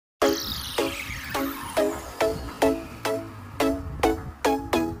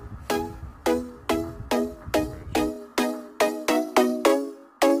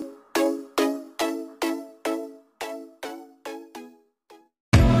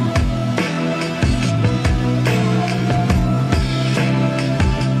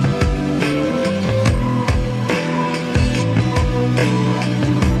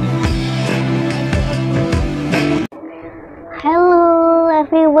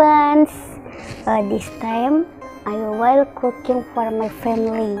friends, this time I will cooking for my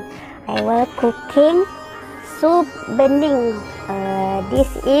family. I will cooking soup bening. This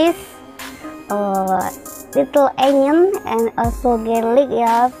is little onion and also garlic,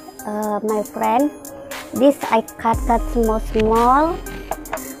 yeah, my friend. This I cut small.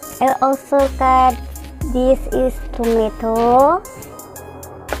 I also cut, this is tomato,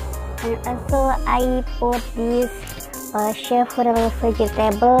 and also I put this several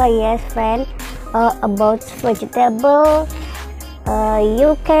vegetable. Yes, friend. About vegetable,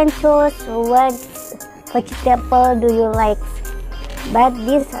 you can choose what vegetable do you like, but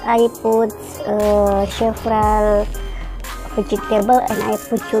this I put several vegetable and I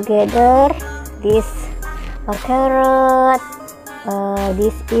put together. This carrot,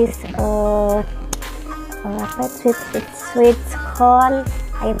 this is sweet corn.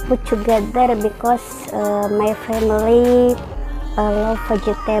 I put together because my family love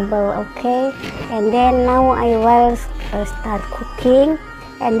vegetable. Okay, and then now I will start cooking,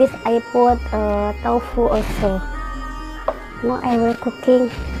 and this I put tofu also. Now I will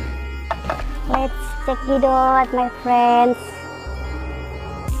cooking. Let's check it out, my friends.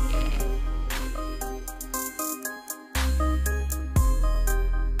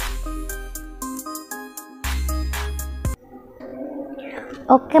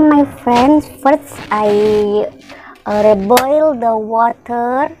 Okay, my friends, first I boil the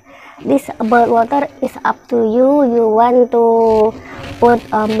water. This boiled water is up to you. You want to put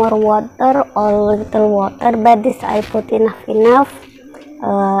more water or little water, but this I put enough.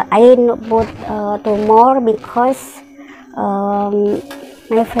 I not put too more because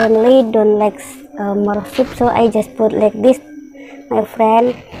my family don't like more soup, so I just put like this, my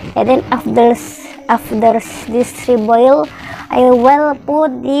friend. And then after this boil, I will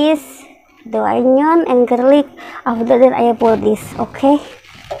put this the onion and garlic. After that I put this. Okay,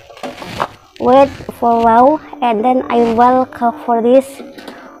 wait for a while, and then I will cover this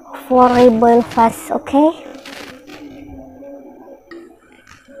for a boil fast. Okay.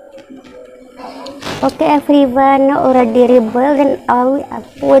 Okay, everyone, already reboiled, and I will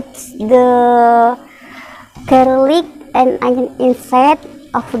put the garlic and onion inside.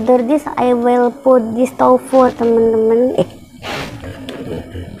 After this I will put this tofu, teman-teman.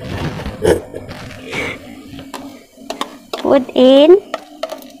 Put in.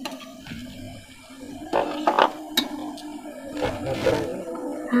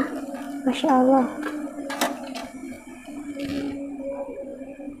 Masya Allah.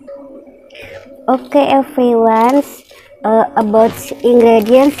 Okay, everyone, about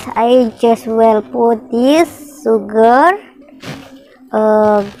ingredients, I just will put this sugar,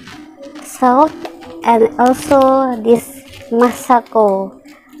 salt, and also this masako.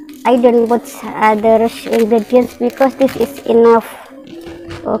 I don't put other ingredients because this is enough.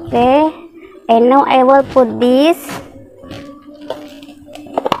 Okay, and now I will put this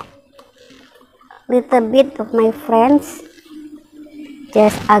little bit of my friends,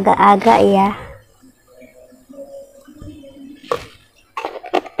 just agak-agak ya.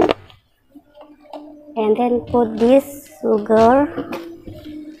 And then put this sugar.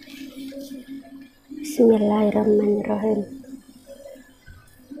 Bismillahirrahmanirrahim.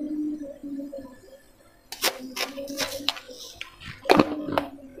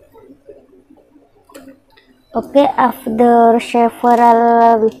 Okay, after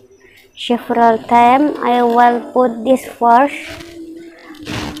several time, I will put this first.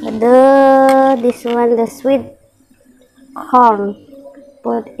 This one, the sweet corn,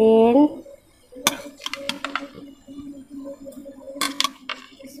 put in.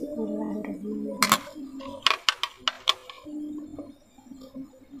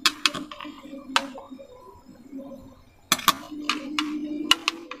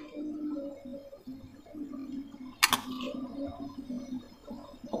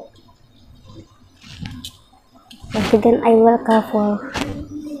 Okay, then I will cover.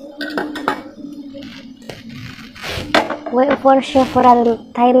 Wait for several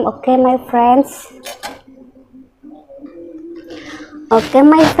time. Okay, my friends. Okay,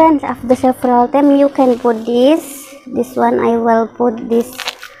 my friends, after several time you can put this one. I will put this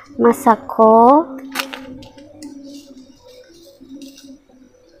masako.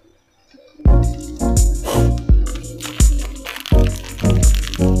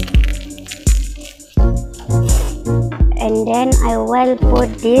 And then I will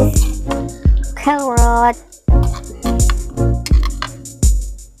put this carrot.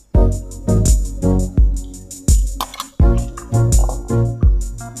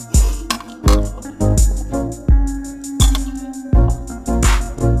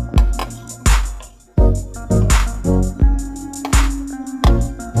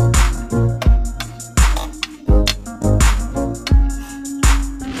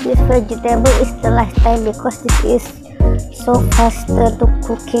 vegetable is the last time, because this is so faster to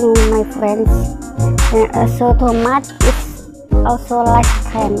cooking, my friends. And also tomato is also last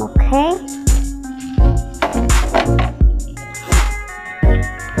time. Okay.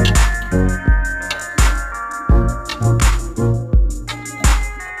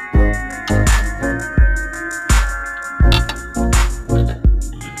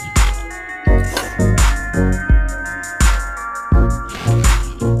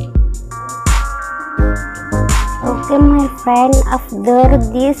 Okay, my friend, after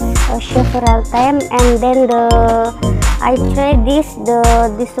this several time, and then I try this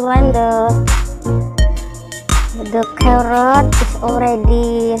one, the carrot is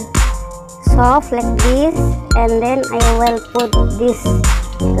already soft like this, and then I will put this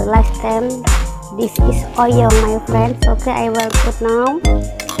the last time. This is oil, my friends. Okay, I will put now,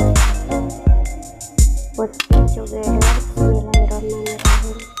 put together. Bismillahirrahmanirrahim.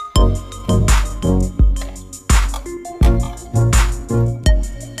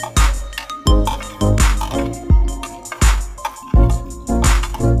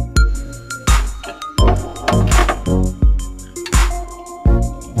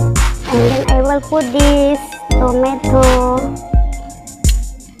 And then I will put this tomato.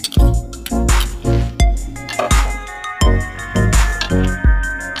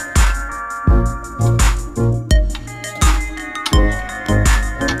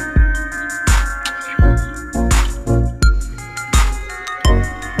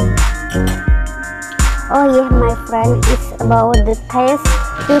 Oh yeah, my friend, it's about the taste.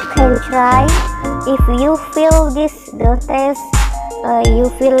 You can try. If you feel the taste, you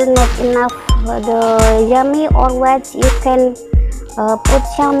feel not enough the yummy or what, you can put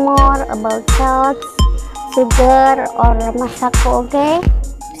some more about salt, sugar, or masak. Okay.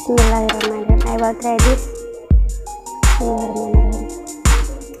 Bismillahirrahmanirrahim. I will try this. Bismillahirrahmanirrahim.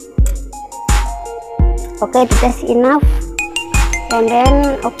 Okay, that's enough. And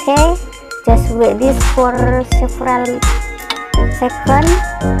then okay, just wait this for several seconds,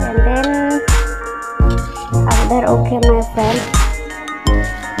 and then after, okay, my friend,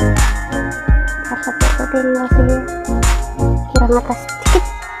 tinggal sini, kurang atas sedikit,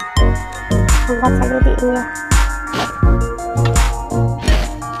 angkat saja di ini ya.